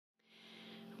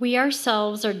We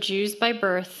ourselves are Jews by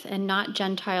birth and not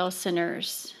Gentile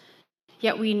sinners.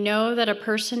 Yet we know that a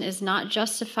person is not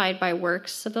justified by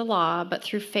works of the law, but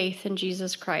through faith in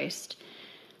Jesus Christ.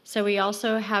 So we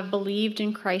also have believed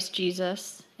in Christ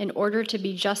Jesus in order to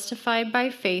be justified by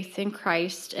faith in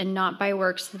Christ and not by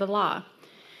works of the law.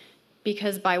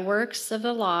 Because by works of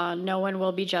the law, no one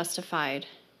will be justified.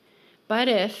 But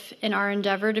if, in our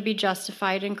endeavor to be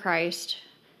justified in Christ,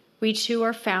 we too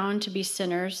are found to be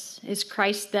sinners, is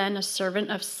Christ then a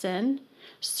servant of sin?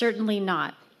 Certainly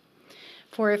not.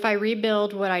 For if I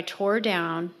rebuild what I tore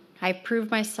down, I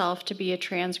prove myself to be a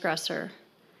transgressor.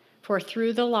 For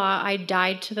through the law I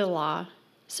died to the law,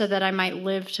 so that I might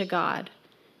live to God.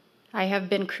 I have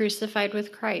been crucified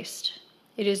with Christ.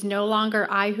 It is no longer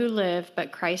I who live,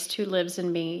 but Christ who lives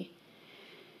in me.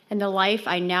 And the life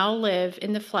I now live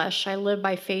in the flesh, I live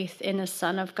by faith in the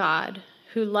Son of God,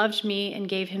 who loved me and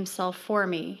gave himself for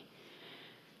me.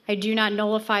 I do not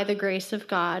nullify the grace of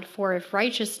God, for if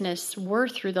righteousness were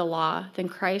through the law, then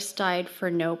Christ died for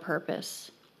no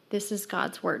purpose. This is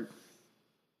God's word.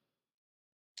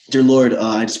 Dear Lord,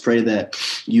 I just pray that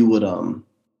you would,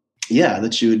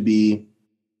 that you would be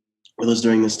with us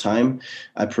during this time.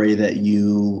 I pray that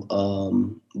you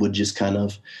would just kind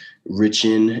of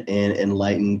richen and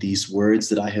enlighten these words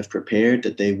that I have prepared,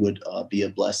 that they would be a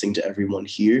blessing to everyone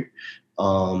here.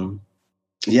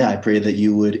 I pray that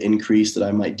you would increase, that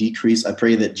I might decrease. I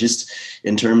pray that just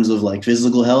in terms of like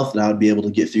physical health, that I would be able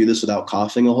to get through this without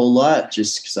coughing a whole lot,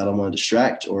 just because I don't want to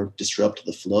distract or disrupt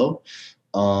the flow.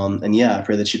 I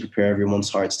pray that you prepare everyone's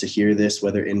hearts to hear this,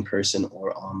 whether in person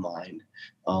or online.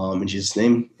 In Jesus'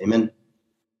 name, amen.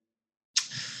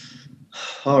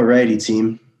 All righty,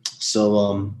 team.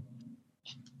 So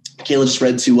Kayla just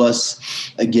read to us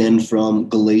again from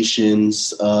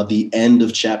Galatians, the end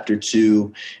of chapter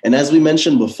 2. And as we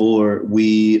mentioned before,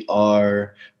 we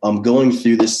are going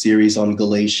through this series on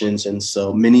Galatians. And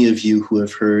so many of you who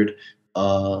have heard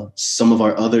some of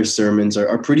our other sermons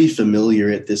are pretty familiar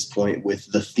at this point with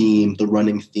the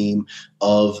running theme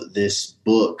of this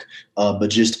book.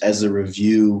 But just as a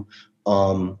review,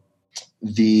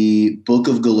 the book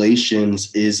of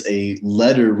Galatians is a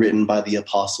letter written by the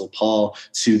Apostle Paul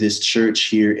to this church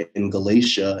here in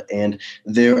Galatia. And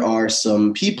there are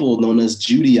some people known as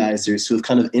Judaizers who have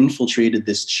kind of infiltrated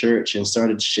this church and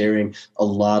started sharing a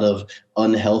lot of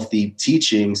unhealthy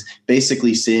teachings,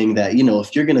 basically saying that,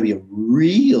 if you're going to be a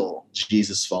real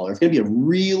Jesus follower, if you're going to be a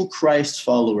real Christ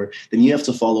follower, then you have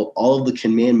to follow all of the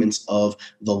commandments of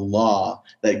the law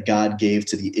that God gave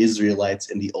to the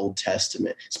Israelites in the Old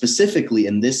Testament. Specifically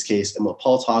in this case, and what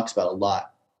Paul talks about a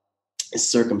lot, is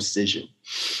circumcision.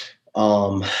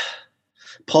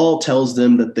 Paul tells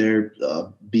them that they're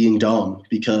being dumb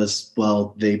because,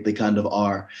 well, they kind of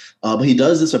are. But he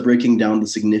does this by breaking down the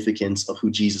significance of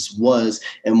who Jesus was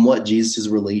and what Jesus'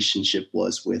 relationship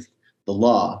was with the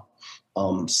law.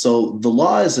 So the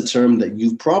law is a term that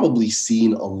you've probably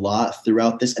seen a lot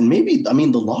throughout this. And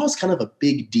the law is kind of a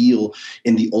big deal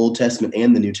in the Old Testament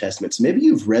and the New Testament. So maybe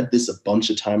you've read this a bunch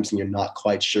of times and you're not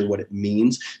quite sure what it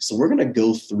means. So we're going to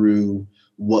go through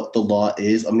what the law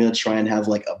is. I'm going to try and have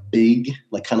like a big,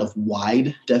 like kind of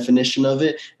wide definition of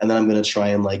it. And then I'm going to try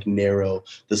and like narrow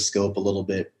the scope a little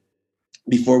bit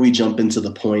before we jump into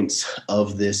the points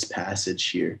of this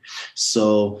passage here.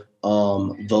 So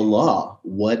the law,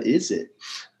 what is it?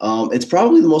 It's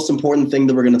probably the most important thing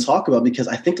that we're going to talk about because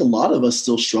I think a lot of us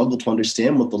still struggle to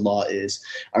understand what the law is.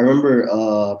 I remember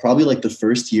probably like the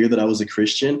first year that I was a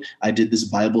Christian, I did this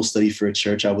Bible study for a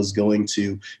church I was going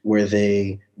to where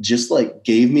they just like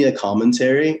gave me a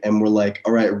commentary and were like,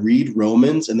 all right, read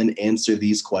Romans and then answer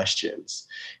these questions.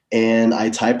 And I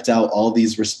typed out all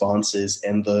these responses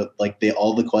and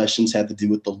all the questions had to do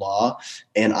with the law.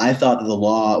 And I thought that the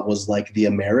law was like the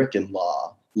American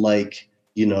law, like,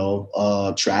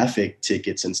 traffic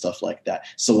tickets and stuff like that.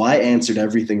 So I answered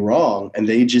everything wrong and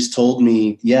they just told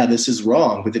me, yeah, this is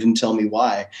wrong, but they didn't tell me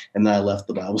why. And then I left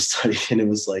the Bible study and it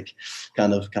was like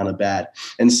kind of bad.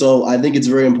 And so I think it's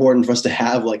very important for us to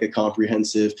have like a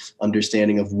comprehensive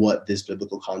understanding of what this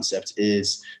biblical concept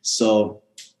is. So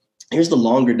here's the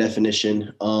longer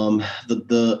definition.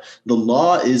 The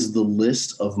law is the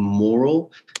list of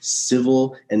moral,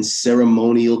 civil, and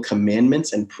ceremonial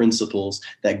commandments and principles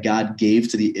that God gave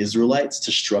to the Israelites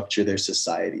to structure their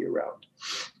society around.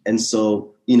 And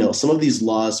so, some of these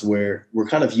laws were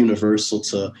kind of universal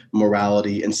to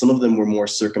morality, and some of them were more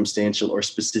circumstantial or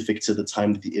specific to the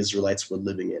time that the Israelites were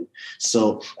living in.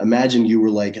 So imagine you were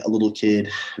like a little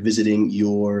kid visiting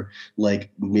your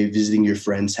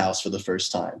friend's house for the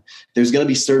first time. There's going to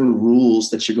be certain rules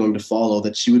that you're going to follow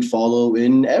that you would follow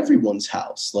in everyone's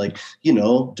house. Like,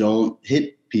 don't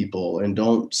hit people and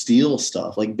don't steal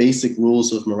stuff, like basic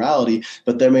rules of morality.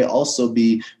 But there may also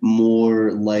be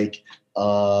more like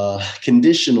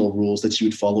conditional rules that you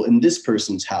would follow in this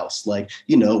person's house. Like,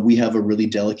 we have a really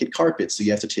delicate carpet, so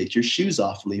you have to take your shoes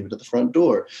off and leave it at the front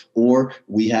door. Or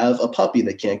we have a puppy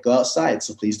that can't go outside,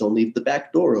 so please don't leave the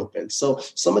back door open. So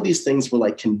some of these things were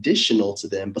like conditional to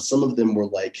them, but some of them were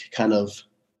like kind of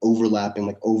overlapping,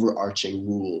 like overarching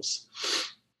rules.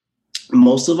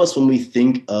 Most of us, when we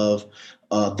think of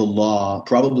the law,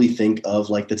 probably think of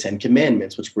like the 10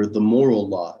 Commandments, which were the moral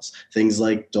laws, things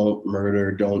like don't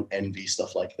murder, don't envy,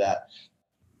 stuff like that.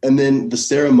 And then the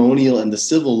ceremonial and the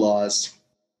civil laws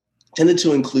tended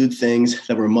to include things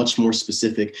that were much more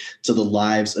specific to the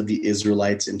lives of the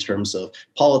Israelites in terms of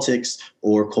politics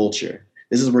or culture.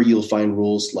 This is where you'll find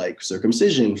rules like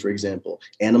circumcision, for example,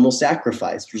 animal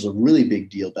sacrifice, which was a really big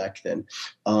deal back then,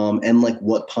 and like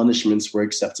what punishments were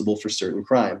acceptable for certain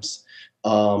crimes.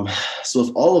 So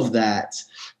if all of that,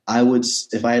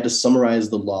 if I had to summarize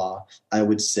the law, I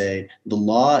would say the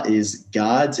law is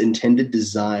God's intended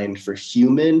design for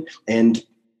human and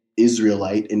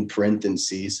Israelite, in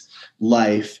parentheses,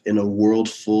 life in a world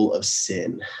full of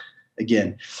sin.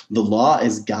 Again, the law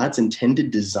is God's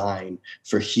intended design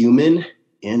for human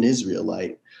and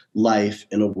Israelite life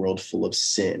in a world full of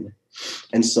sin.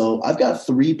 And so I've got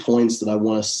 3 points that I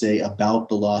want to say about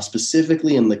the law,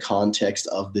 specifically in the context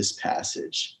of this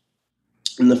passage.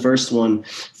 And the first one,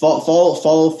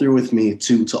 follow through with me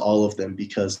to all of them,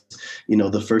 because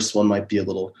the first one might be a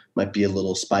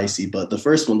little spicy. But the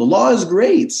first one, the law is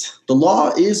great. The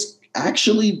law is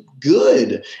actually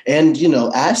good, and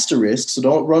asterisk. So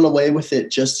don't run away with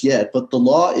it just yet. But the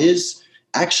law is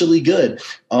actually good.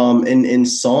 In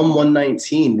Psalm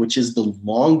 119, which is the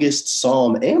longest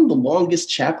psalm and the longest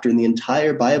chapter in the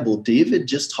entire Bible, David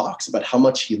just talks about how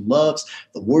much he loves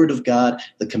the word of God,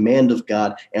 the command of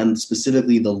God, and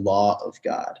specifically the law of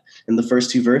God. In the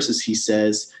first 2 verses, he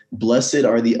says, "Blessed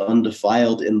are the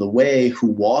undefiled in the way who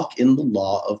walk in the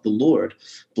law of the Lord.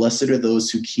 Blessed are those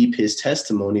who keep his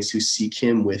testimonies, who seek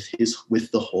him with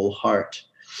the whole heart."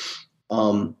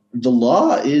 The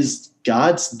law is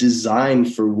God's design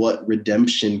for what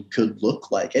redemption could look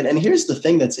like. And here's the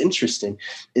thing that's interesting,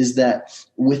 is that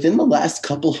within the last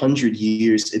couple hundred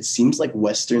years, it seems like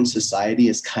Western society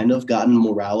has kind of gotten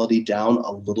morality down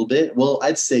a little bit. Well,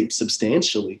 I'd say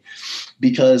substantially,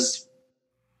 because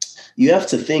you have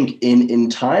to think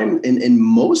in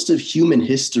most of human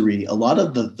history, a lot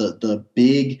of the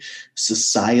big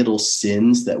societal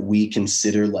sins that we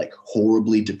consider like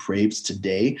horribly depraved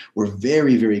today were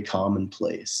very, very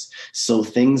commonplace. So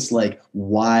things like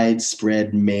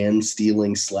widespread man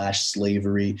stealing /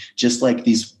 slavery, just like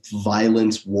these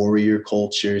violent warrior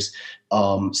cultures,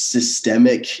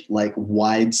 systemic, like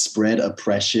widespread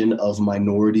oppression of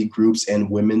minority groups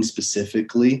and women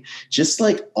specifically, just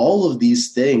like all of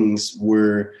these things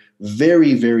were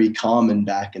very, very common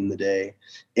back in the day.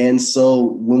 And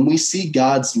so when we see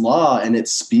God's law and it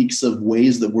speaks of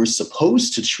ways that we're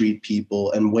supposed to treat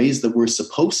people and ways that we're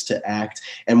supposed to act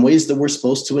and ways that we're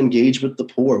supposed to engage with the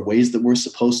poor, ways that we're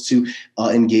supposed to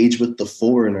engage with the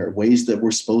foreigner, ways that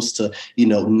we're supposed to,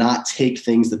 not take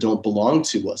things that don't belong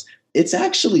to us, it's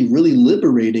actually really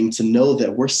liberating to know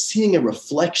that we're seeing a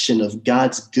reflection of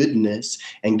God's goodness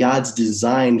and God's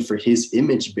design for his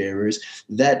image bearers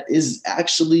that is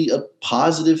actually a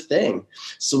positive thing.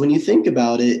 So when you think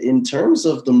about it in terms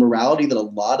of the morality that a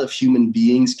lot of human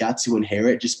beings got to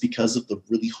inherit just because of the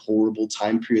really horrible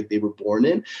time period they were born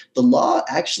in, the law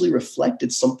actually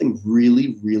reflected something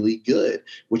really, really good,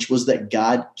 which was that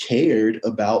God cared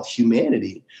about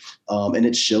humanity. And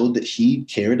it showed that he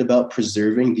cared about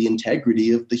preserving the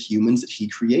integrity of the humans that he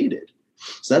created.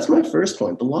 So that's my first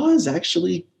point. The law is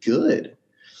actually good.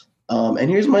 And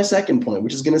here's my second point,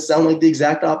 which is going to sound like the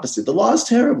exact opposite. The law is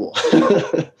terrible.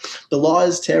 The law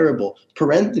is terrible.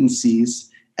 Parentheses,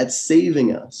 at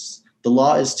saving us. The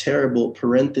law is terrible,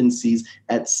 parentheses,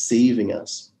 at saving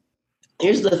us.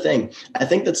 Here's the thing. I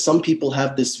think that some people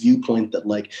have this viewpoint that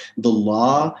like the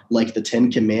law, like the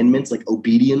 10 Commandments, like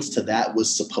obedience to that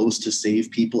was supposed to save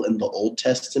people in the Old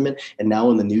Testament. And now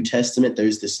in the New Testament,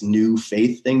 there's this new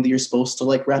faith thing that you're supposed to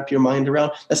like wrap your mind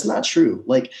around. That's not true.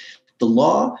 Like the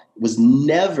law was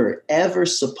never, ever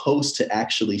supposed to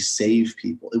actually save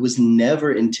people. It was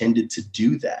never intended to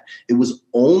do that. It was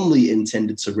only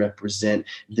intended to represent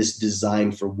this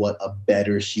design for what a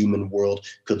better human world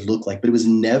could look like. But it was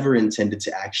never intended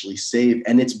to actually save,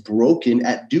 and it's broken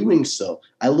at doing so.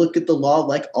 I look at the law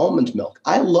like almond milk.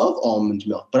 I love almond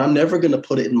milk, but I'm never going to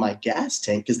put it in my gas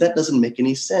tank because that doesn't make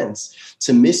any sense.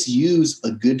 To misuse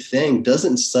a good thing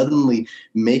doesn't suddenly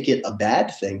make it a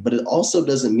bad thing, but it also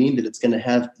doesn't mean that it's going to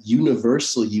have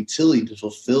universal utility to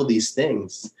fulfill these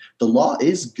things. The law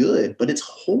is good, but it's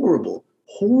horrible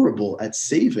at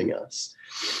saving us.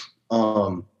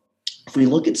 If we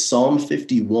look at Psalm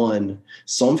 51,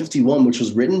 which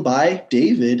was written by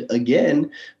David, again,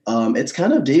 it's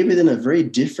kind of David in a very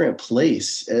different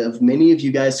place. Many of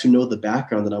you guys who know the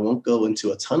background, and I won't go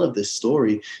into a ton of this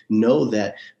story, know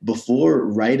that before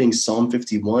writing Psalm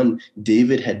 51,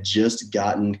 David had just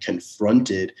gotten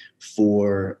confronted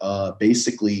for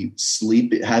basically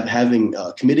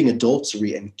committing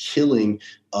adultery and killing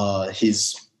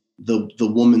the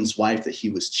woman's wife that he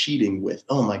was cheating with.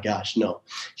 Oh my gosh, no.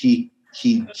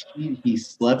 He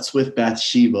slept with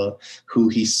Bathsheba, who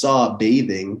he saw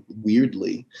bathing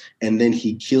weirdly, and then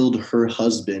he killed her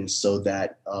husband so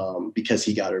that because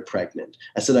he got her pregnant.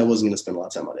 I said I wasn't going to spend a lot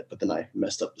of time on it, but then I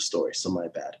messed up the story, so my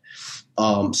bad.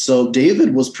 So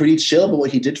David was pretty chill about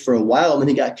what he did for a while, and then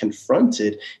he got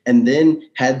confronted, and then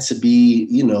had to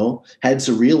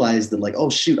realize that, like, oh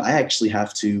shoot, I actually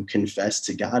have to confess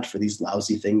to God for these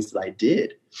lousy things that I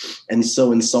did. And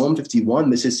so in Psalm 51,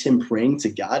 this is him praying to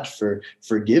God for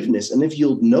forgiveness. And if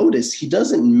you'll notice, he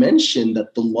doesn't mention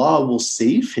that the law will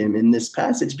save him in this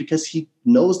passage because he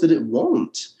knows that it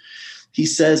won't. He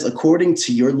says, according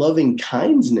to your loving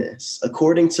kindness,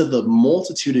 according to the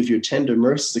multitude of your tender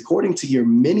mercies, according to your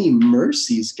many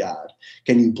mercies, God,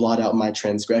 can you blot out my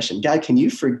transgression? God, can you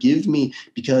forgive me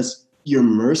because you're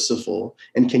merciful,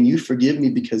 and can you forgive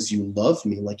me because you love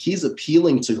me? Like, he's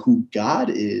appealing to who God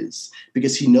is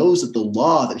because he knows that the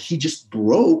law that he just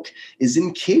broke is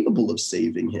incapable of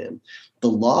saving him. The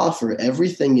law, for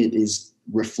everything it is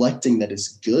reflecting that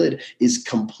is good, is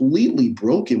completely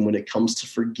broken when it comes to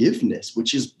forgiveness,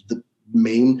 which is the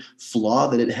main flaw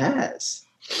that it has.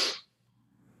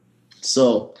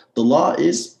 So the law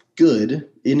is good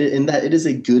in that it is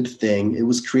a good thing. It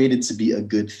was created to be a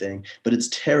good thing, but it's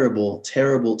terrible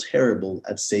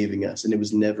at saving us, and it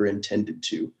was never intended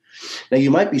to. Now, you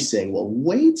might be saying, well,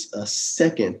 wait a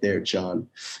second there, John.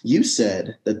 You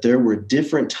said that there were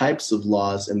different types of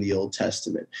laws in the Old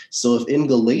Testament. So if in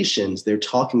Galatians they're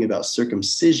talking about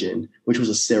circumcision, which was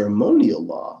a ceremonial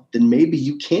law, then maybe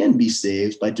you can be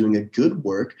saved by doing a good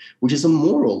work, which is a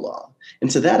moral law.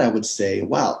 And to that I would say,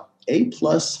 wow, A+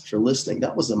 for listening.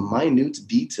 That was a minute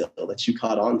detail that you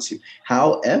caught on to.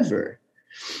 However,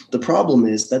 the problem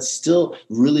is that's still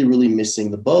really missing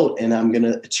the boat. And I'm going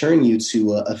to turn you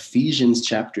to Ephesians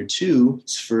chapter 2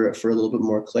 for a little bit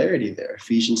more clarity there.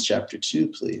 Ephesians chapter 2,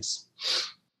 please.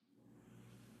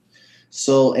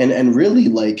 So, and really,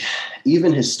 like,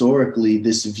 even historically,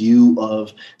 this view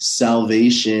of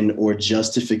salvation or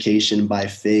justification by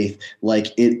faith,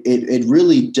 like it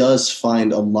really does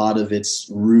find a lot of its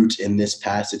root in this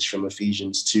passage from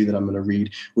Ephesians 2 that I'm going to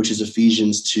read, which is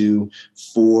Ephesians 2,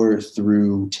 4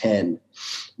 through 10.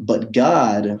 But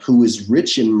God, who is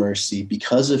rich in mercy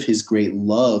because of his great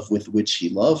love with which he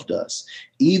loved us,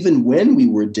 even when we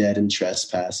were dead in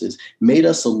trespasses, made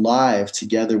us alive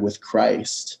together with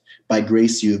Christ. By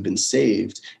grace you have been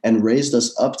saved, and raised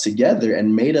us up together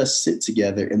and made us sit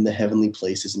together in the heavenly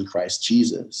places in Christ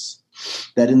Jesus,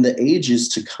 that in the ages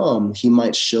to come he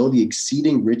might show the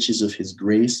exceeding riches of his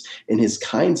grace and his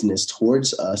kindness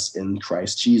towards us in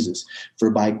Christ Jesus. For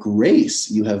by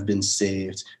grace you have been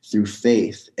saved through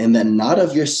faith, and that not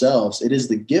of yourselves, it is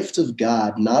the gift of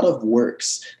God, not of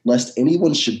works, lest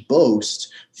anyone should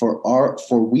boast.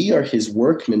 For we are his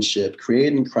workmanship,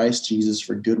 created in Christ Jesus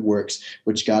for good works,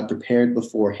 which God prepared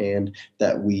beforehand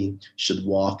that we should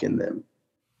walk in them.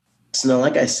 So now,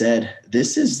 like I said,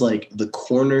 this is like the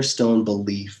cornerstone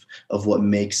belief of what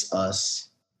makes us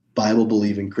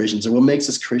Bible-believing Christians, or what makes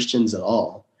us Christians at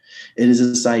all. It is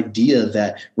this idea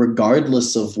that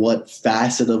regardless of what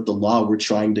facet of the law we're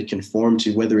trying to conform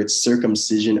to, whether it's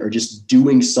circumcision or just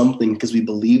doing something because we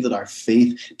believe that our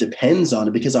faith depends on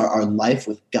it, because our life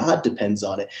with God depends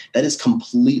on it, that is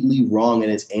completely wrong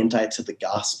and it's anti to the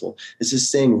gospel. This is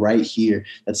saying right here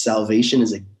that salvation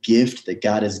is a gift that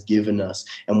God has given us,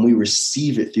 and we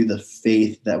receive it through the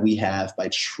faith that we have by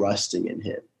trusting in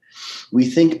him. We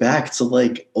think back to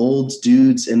like old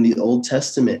dudes in the Old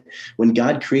Testament. When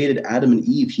God created Adam and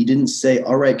Eve, he didn't say,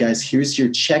 all right, guys, here's your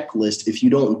checklist. If you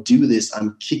don't do this,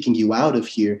 I'm kicking you out of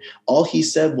here. All he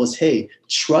said was, hey,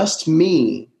 trust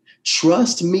me.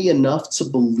 Trust me enough to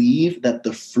believe that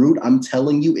the fruit I'm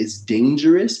telling you is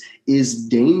dangerous.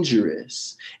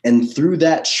 And through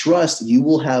that trust, you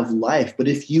will have life. But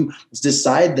if you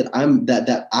decide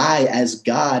that I, as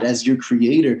God, as your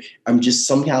creator, I'm just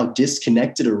somehow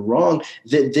disconnected or wrong,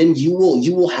 then you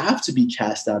will have to be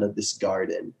cast out of this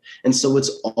garden. And so it's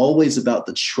always about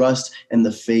the trust and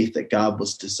the faith that God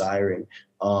was desiring,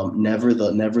 never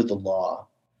the law.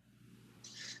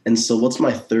 And so what's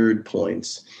my third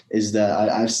point is that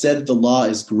I've said the law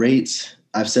is great.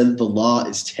 I've said that the law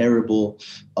is terrible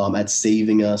at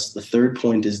saving us. The third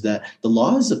point is that the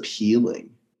law is appealing,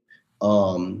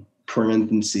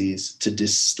 parentheses, to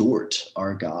distort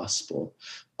our gospel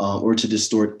or to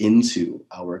distort into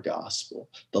our gospel.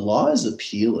 The law is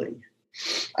appealing.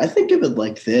 I think of it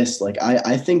like this. Like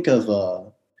I think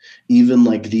of even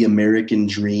like the American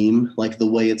dream, like the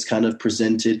way it's kind of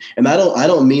presented. And I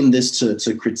don't mean this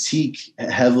to critique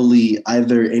heavily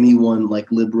either anyone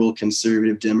like liberal,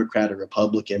 conservative, Democrat, or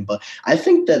Republican, but I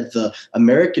think that the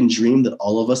American dream that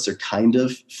all of us are kind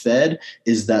of fed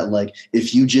is that like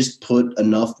if you just put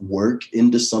enough work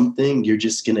into something, you're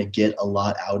just gonna get a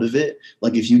lot out of it.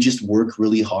 Like if you just work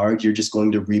really hard, you're just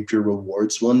going to reap your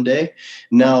rewards one day.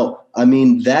 Now, I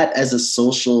mean, that as a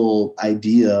social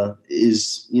idea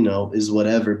is, is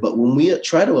whatever. But when we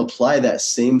try to apply that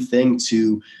same thing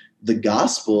to the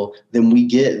gospel, then we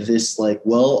get this like,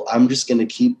 well, I'm just going to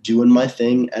keep doing my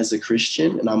thing as a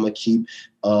Christian, and I'm going to keep,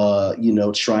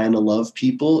 trying to love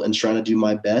people and trying to do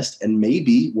my best. And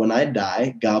maybe when I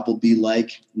die, God will be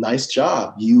like, nice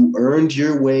job. You earned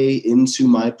your way into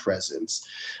my presence.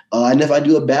 And if I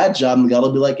do a bad job, God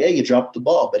will be like, hey, you dropped the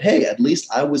ball. But hey, at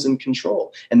least I was in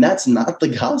control. And that's not the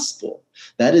gospel.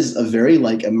 That is a very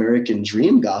like American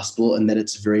dream gospel, and that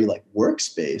it's very like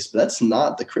works-based. But that's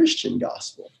not the Christian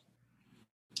gospel.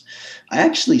 I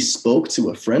actually spoke to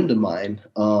a friend of mine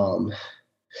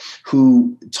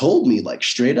who told me like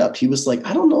straight up, he was like,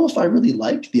 I don't know if I really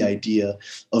like the idea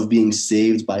of being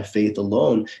saved by faith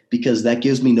alone, because that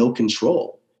gives me no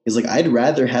control. He's like, I'd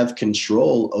rather have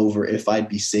control over if I'd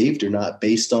be saved or not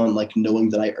based on like knowing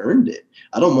that I earned it.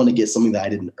 I don't want to get something that I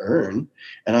didn't earn.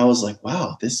 And I was like,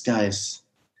 wow, this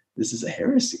is a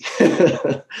heresy.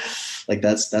 Like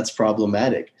that's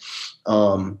problematic.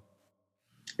 And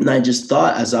I just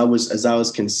thought as I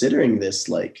was considering this,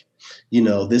 like,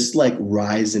 this like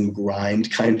rise and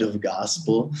grind kind of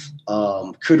gospel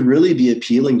could really be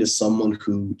appealing to someone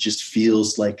who just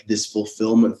feels like this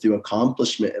fulfillment through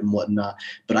accomplishment and whatnot.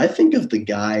 But I think of the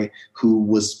guy who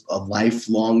was a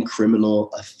lifelong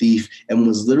criminal, a thief, and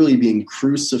was literally being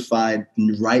crucified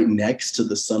right next to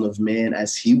the Son of Man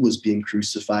as he was being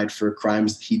crucified for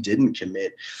crimes that he didn't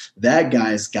commit. That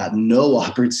guy's got no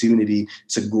opportunity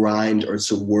to grind or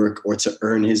to work or to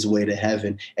earn his way to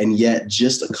heaven. And yet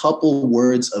just a couple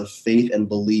words of faith and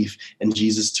belief, and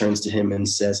Jesus turns to him and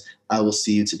says, I will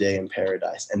see you today in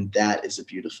paradise. And that is a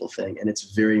beautiful thing. And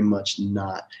it's very much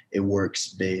not a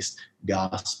works-based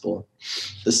gospel.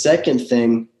 The second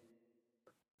thing,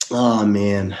 oh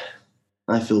man,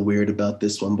 I feel weird about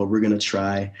this one, but we're going to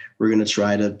try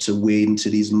to wade into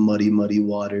these muddy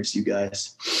waters, you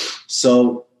guys.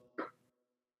 So,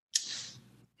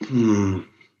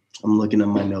 I'm looking at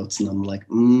my notes and I'm like,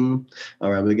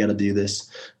 all right, we got to do this.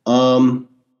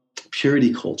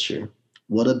 Purity culture.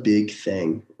 What a big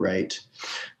thing, right?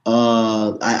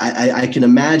 I can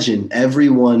imagine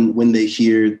everyone, when they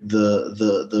hear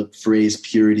the phrase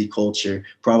purity culture,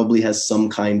 probably has some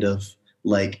kind of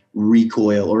like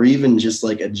recoil or even just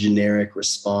like a generic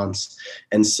response.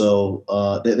 And so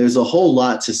there's a whole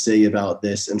lot to say about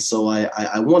this. And so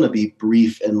I want to be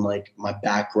brief in like my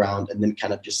background and then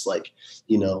kind of just like,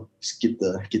 just get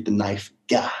the knife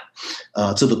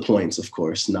to the points, of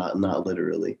course, not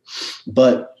literally.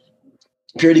 But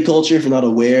purity culture, if you're not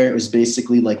aware, it was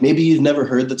basically like, maybe you've never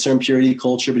heard the term purity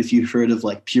culture, but if you've heard of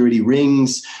like purity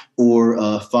rings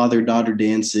or father-daughter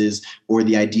dances or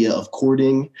the idea of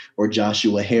courting or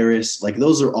Joshua Harris, like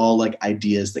those are all like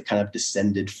ideas that kind of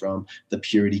descended from the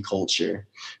purity culture.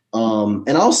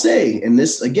 And I'll say, and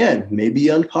this again may be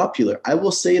unpopular, I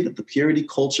will say that the purity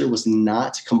culture was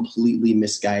not completely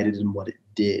misguided in what it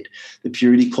did. The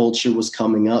purity culture was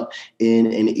coming up in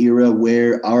an era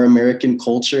where our American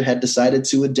culture had decided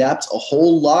to adapt a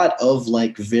whole lot of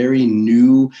like very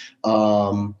new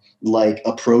like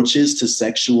approaches to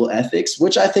sexual ethics,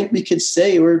 which I think we could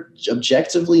say were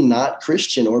objectively not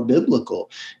Christian or biblical.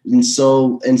 And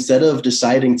so instead of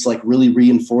deciding to like really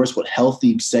reinforce what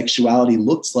healthy sexuality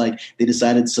looks like, they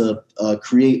decided to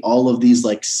create all of these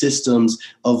like systems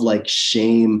of like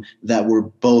shame that were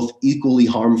both equally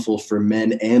harmful for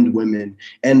men and women.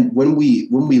 And when we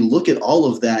look at all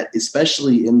of that,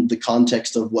 especially in the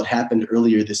context of what happened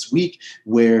earlier this week,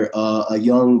 where a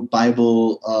young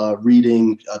Bible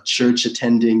reading, church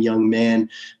attending young man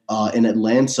in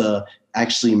Atlanta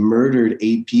actually murdered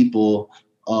 8 people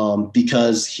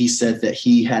because he said that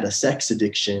he had a sex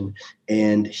addiction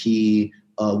and he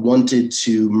wanted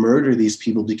to murder these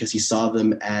people because he saw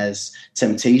them as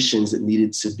temptations that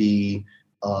needed to be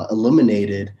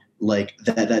eliminated. like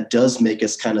that does make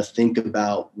us kind of think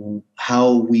about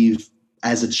how we've,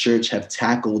 as a church, have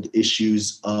tackled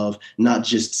issues of not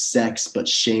just sex, but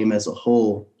shame as a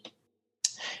whole.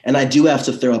 And I do have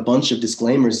to throw a bunch of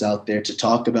disclaimers out there to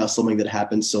talk about something that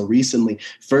happened so recently.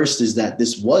 First is that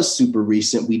this was super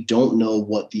recent. We don't know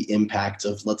what the impact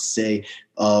of, let's say,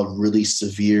 really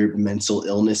severe mental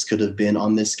illness could have been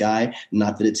on this guy.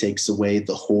 Not that it takes away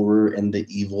the horror and the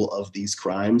evil of these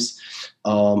crimes.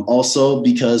 Also,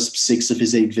 because 6 of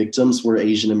his 8 victims were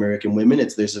Asian American women,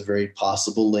 there's a very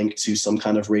possible link to some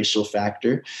kind of racial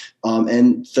factor.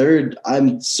 And third,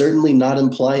 I'm certainly not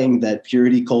implying that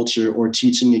purity culture or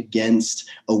teaching against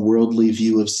a worldly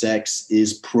view of sex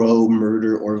is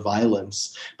pro-murder or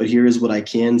violence. But here is what I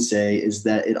can say is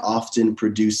that it often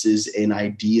produces an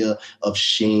idea of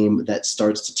shame that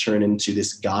starts to turn into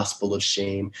this gospel of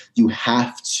shame. You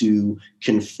have to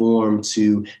conform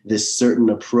to this certain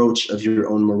approach of your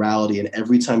own morality. And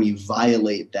every time you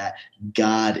violate that,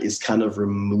 God is kind of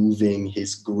removing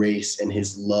his grace and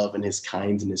his love and his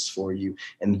kindness for you.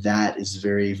 And that is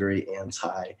very, very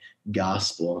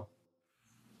anti-gospel.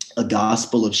 A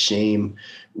gospel of shame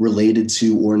related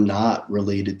to or not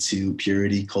related to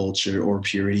purity culture or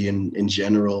purity in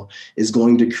general is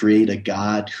going to create a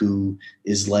God who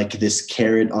is like this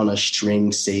carrot on a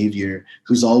string savior,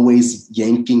 who's always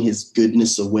yanking his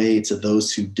goodness away to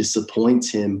those who disappoint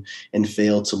him and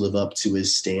fail to live up to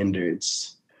his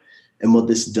standards. And what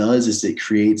this does is it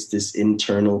creates this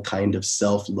internal kind of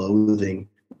self-loathing,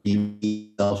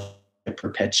 a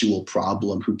perpetual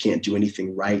problem who can't do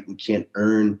anything right and can't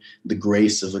earn the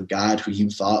grace of a God who you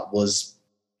thought was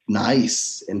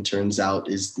nice and turns out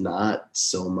is not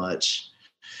so much.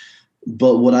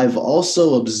 But what I've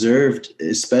also observed,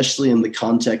 especially in the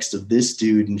context of this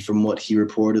dude and from what he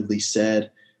reportedly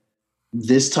said,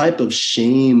 this type of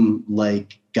shame,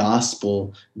 like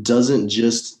gospel, doesn't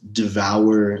just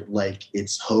devour like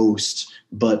its host,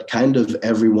 but kind of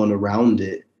everyone around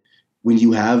it. When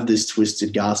you have this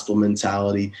twisted gospel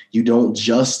mentality, you don't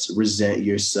just resent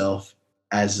yourself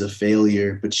as a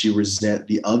failure, but you resent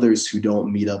the others who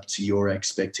don't meet up to your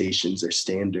expectations or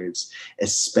standards,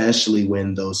 especially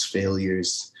when those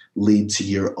failures lead to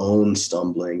your own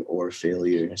stumbling or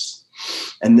failures.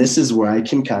 And this is where I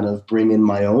can kind of bring in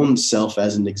my own self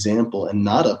as an example, and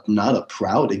not a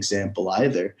proud example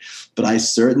either. But I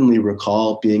certainly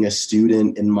recall being a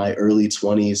student in my early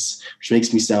 20s, which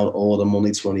makes me sound old. I'm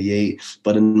only 28.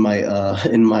 But in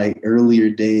my earlier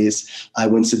days, I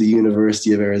went to the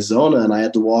University of Arizona and I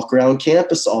had to walk around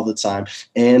campus all the time.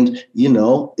 And, you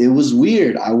know, it was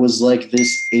weird. I was like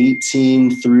this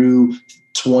 18 through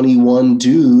 21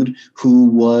 dude who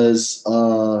was,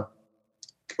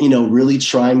 really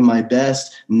trying my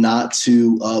best not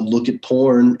to look at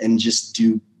porn and just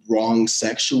do wrong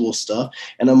sexual stuff.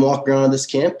 And I'm walking around this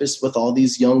campus with all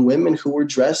these young women who were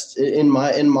dressed in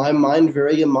my mind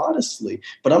very immodestly.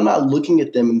 But I'm not looking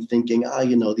at them and thinking,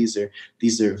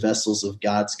 these are vessels of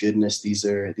God's goodness. These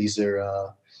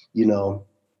are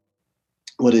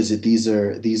what is it? These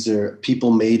are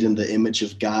people made in the image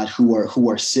of God who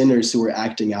are sinners, who are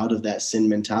acting out of that sin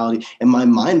mentality. In my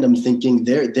mind, I'm thinking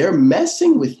they're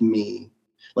messing with me.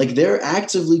 Like they're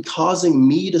actively causing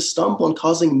me to stumble and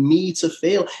causing me to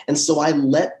fail. And so I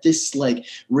let this like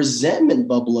resentment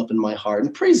bubble up in my heart.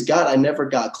 And praise God, I never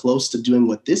got close to doing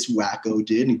what this wacko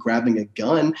did and grabbing a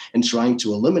gun and trying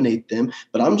to eliminate them.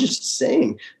 But I'm just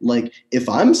saying, like, if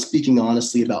I'm speaking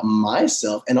honestly about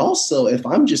myself, and also if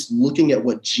I'm just looking at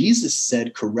what Jesus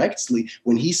said correctly,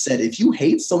 when he said, if you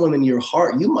hate someone in your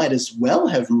heart, you might as well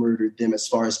have murdered them as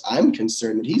far as I'm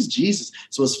concerned. And he's Jesus.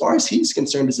 So as far as he's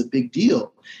concerned, it's a big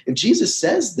deal. If Jesus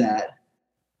says that,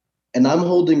 and I'm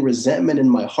holding resentment in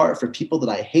my heart for people that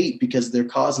I hate because they're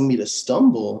causing me to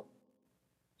stumble,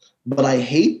 but I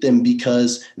hate them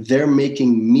because they're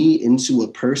making me into a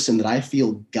person that I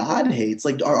feel God hates.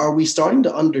 Like, are we starting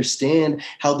to understand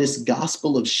how this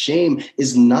gospel of shame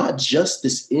is not just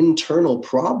this internal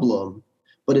problem,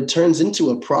 but it turns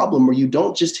into a problem where you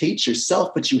don't just hate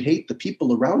yourself, but you hate the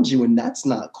people around you, and that's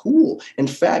not cool. In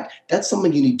fact, that's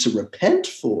something you need to repent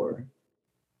for.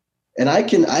 And I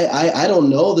don't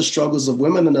know the struggles of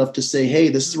women enough to say, hey,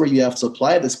 this is where you have to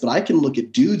apply this. But I can look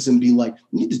at dudes and be like,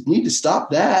 you need to stop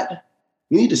that.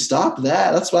 You need to stop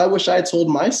that. That's what I wish I had told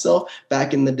myself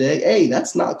back in the day. Hey,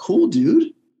 that's not cool,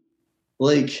 dude.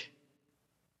 Like,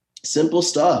 simple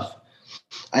stuff.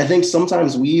 I think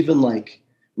sometimes we even like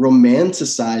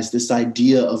romanticize this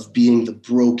idea of being the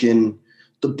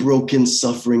broken,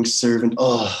 suffering servant.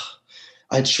 Oh,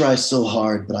 I try so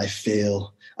hard, but I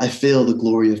fail. I fail the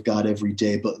glory of God every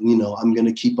day, but I'm going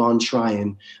to keep on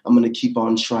trying. I'm going to keep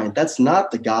on trying. That's not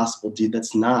the gospel, dude.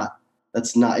 That's not.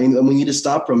 That's not, and we need to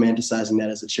stop romanticizing that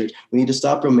as a church. We need to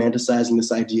stop romanticizing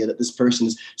this idea that this person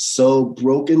is so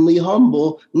brokenly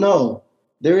humble. No,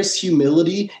 there is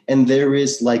humility and there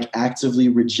is like actively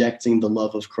rejecting the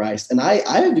love of Christ. And I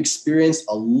have experienced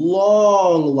a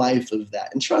long life of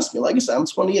that. And trust me, like I said, I'm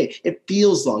 28. It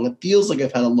feels long. It feels like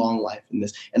I've had a long life in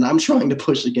this. And I'm trying to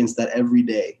push against that every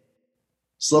day.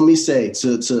 So let me say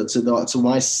to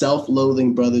my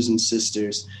self-loathing brothers and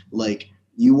sisters, like,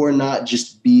 you are not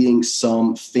just being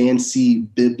some fancy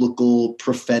biblical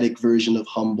prophetic version of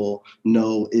humble.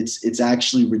 No, it's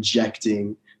actually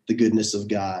rejecting the goodness of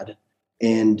God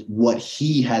and what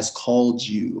he has called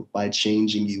you by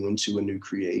changing you into a new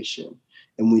creation.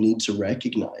 And we need to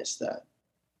recognize that.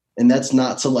 And that's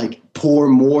not to like pour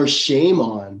more shame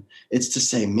on. It's to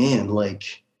say, man,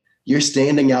 like, you're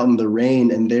standing out in the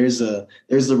rain and there's a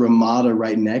Ramada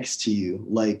right next to you.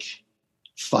 Like,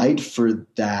 fight for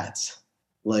that.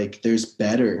 Like, there's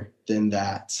better than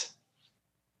that.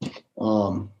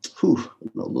 I'm a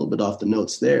little bit off the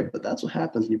notes there, but that's what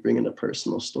happens when you bring in a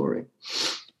personal story.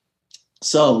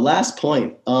 So last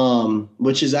point,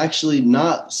 which is actually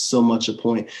not so much a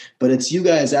point, but it's you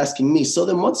guys asking me, so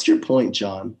then what's your point,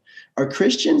 John? Are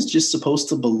Christians just supposed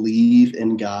to believe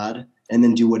in God and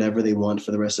then do whatever they want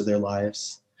for the rest of their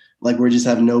lives? Like, we just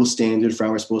have no standard for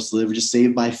how we're supposed to live. We're just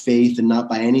saved by faith and not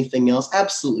by anything else?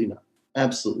 Absolutely not.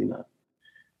 Absolutely not.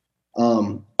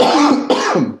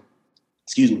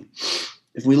 Excuse me.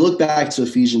 If we look back to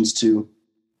Ephesians 2,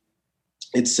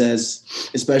 it says,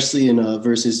 especially in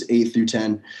verses 8 through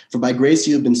 10, for by grace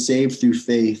you have been saved through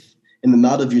faith, and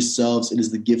not of yourselves, it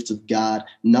is the gift of God,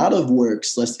 not of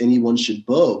works, lest anyone should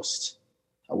boast.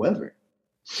 However,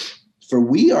 for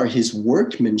we are his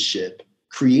workmanship,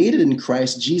 created in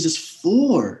Christ Jesus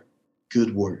for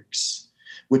good works,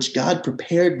 which God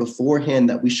prepared beforehand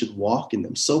that we should walk in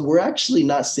them. So we're actually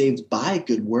not saved by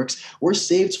good works. We're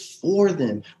saved for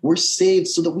them. We're saved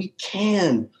so that we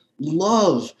can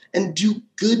love and do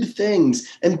good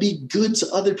things and be good to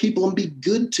other people and be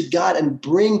good to God and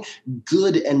bring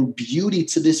good and beauty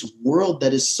to this world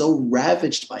that is so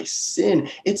ravaged by sin.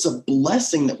 It's a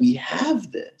blessing that we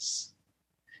have this.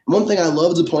 One thing I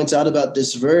love to point out about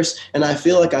this verse, and I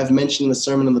feel like I've mentioned in the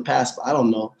sermon in the past, but I don't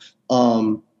know,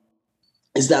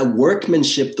 is that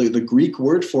workmanship, the Greek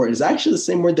word for it, is actually the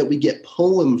same word that we get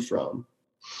poem from.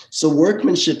 So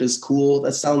workmanship is cool.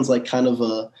 That sounds like kind of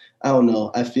I don't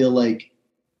know. I feel like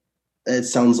it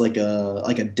sounds like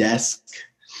a desk.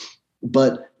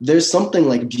 But there's something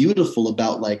like beautiful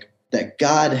about like that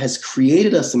God has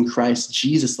created us in Christ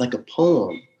Jesus like a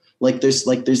poem. Like there's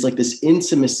this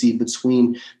intimacy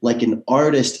between like an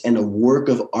artist and a work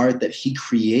of art that he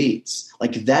creates.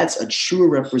 Like that's a true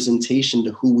representation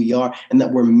to who we are and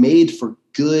that we're made for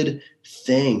good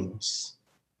things.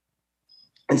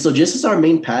 And so just as our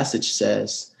main passage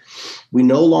says, we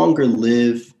no longer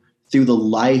live through the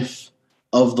life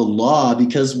of the law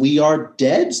because we are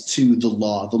dead to the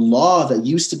law that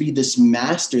used to be this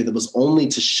master that was only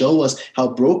to show us how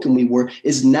broken we were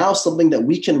is now something that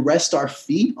we can rest our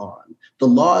feet on. The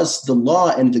law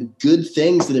and the good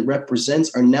things that it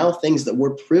represents are now things that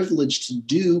we're privileged to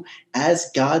do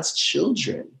as God's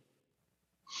children.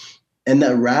 And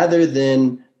that rather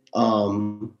than,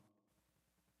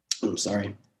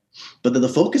 but that the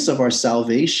focus of our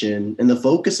salvation and the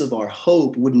focus of our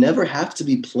hope would never have to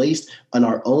be placed on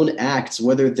our own acts,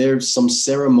 whether they're some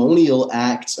ceremonial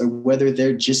acts or whether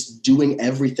they're just doing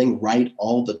everything right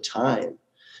all the time,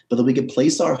 but that we could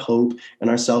place our hope and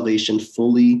our salvation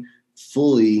fully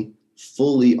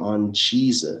on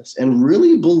Jesus and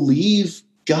really believe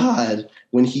God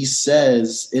when he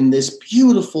says in this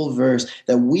beautiful verse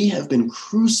that we have been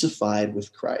crucified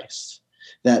with Christ,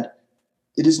 that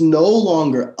it is no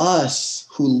longer us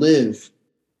who live.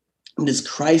 It is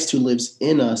Christ who lives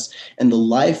in us, and the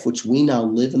life which we now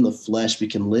live in the flesh, we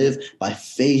can live by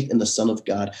faith in the Son of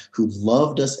God who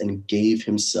loved us and gave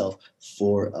himself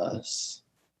for us.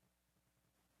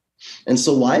 And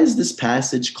so why is this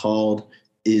passage called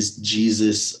Is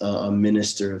Jesus a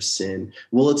Minister of Sin?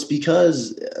 Well, it's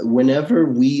because whenever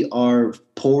we are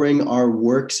pouring our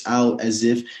works out as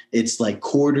if it's like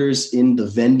quarters in the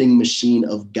vending machine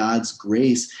of God's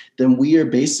grace, then we are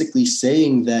basically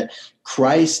saying that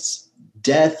Christ's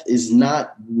death is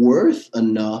not worth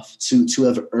enough to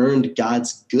have earned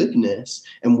God's goodness.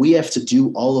 And we have to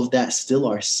do all of that still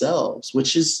ourselves,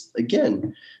 which is,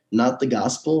 again, not the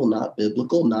gospel, not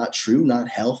biblical, not true, not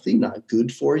healthy, not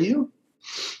good for you.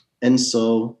 And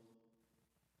so,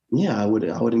 yeah, I would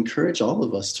encourage all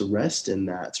of us to rest in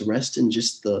that, to rest in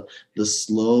just the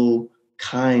slow,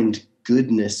 kind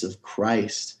goodness of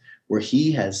Christ, where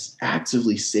he has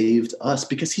actively saved us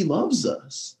because he loves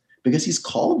us, because he's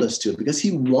called us to it, because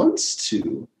he wants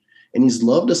to. And he's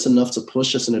loved us enough to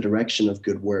push us in a direction of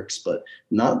good works, but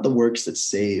not the works that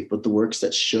save, but the works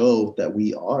that show that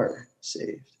we are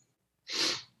saved.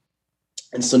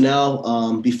 And so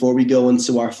now, before we go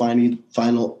into our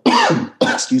final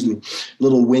excuse me,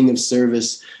 little wing of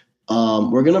service,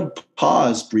 we're going to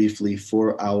pause briefly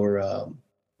for our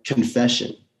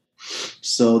confession.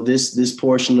 So this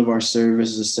portion of our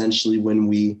service is essentially when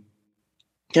we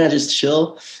kind of just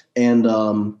chill, and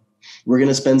we're going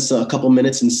to spend a couple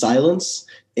minutes in silence,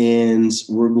 and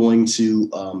we're going to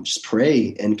just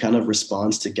pray and kind of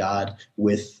respond to God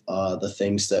with the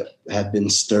things that have been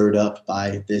stirred up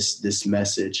by this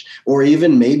message. Or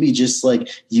even maybe just like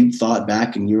you thought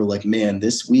back and you're like, man,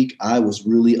 this week I was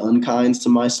really unkind to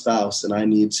my spouse and I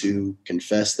need to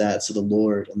confess that to the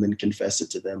Lord and then confess it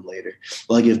to them later.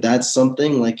 Like if that's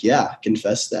something, like, yeah,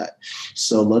 confess that.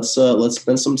 So let's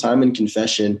spend some time in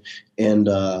confession,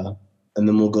 and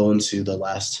then we'll go into the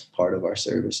last part of our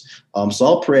service. So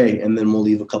I'll pray, and then we'll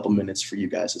leave a couple minutes for you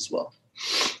guys as well.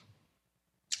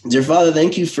 Dear Father,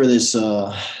 thank you for this.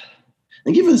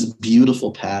 Thank you for this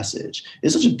beautiful passage.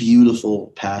 It's such a beautiful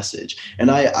passage, and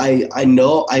I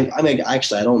know. I mean,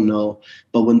 actually, I don't know,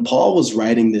 but when Paul was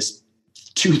writing this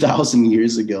 2,000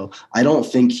 years ago, I don't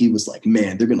think he was like,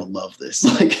 man, they're gonna love this.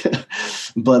 Like,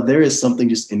 but there is something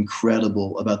just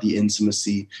incredible about the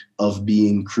intimacy of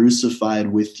being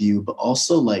crucified with you, but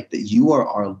also like that you are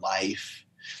our life,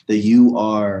 that you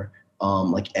are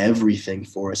like everything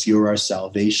for us. You are our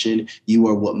salvation. You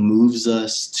are what moves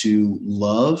us to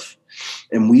love.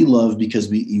 And we love because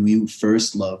you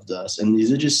first loved us. And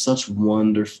these are just such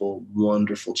wonderful,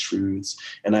 wonderful truths.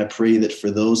 And I pray that for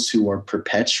those who are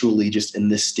perpetually just in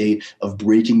this state of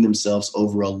breaking themselves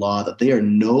over a law, that they are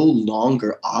no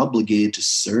longer obligated to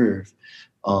serve.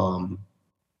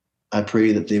 I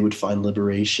pray that they would find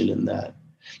liberation in that.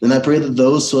 And I pray that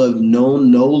those who have known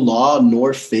no law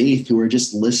nor faith, who are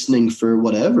just listening for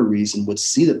whatever reason, would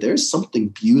see that there's something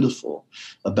beautiful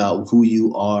about who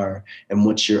you are and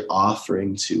what you're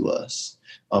offering to us,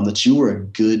 that you are a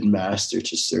good master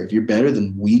to serve. You're better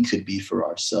than we could be for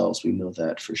ourselves. We know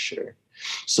that for sure.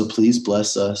 So please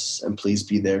bless us and please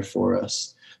be there for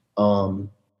us, and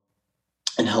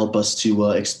help us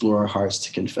to explore our hearts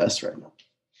to confess right now.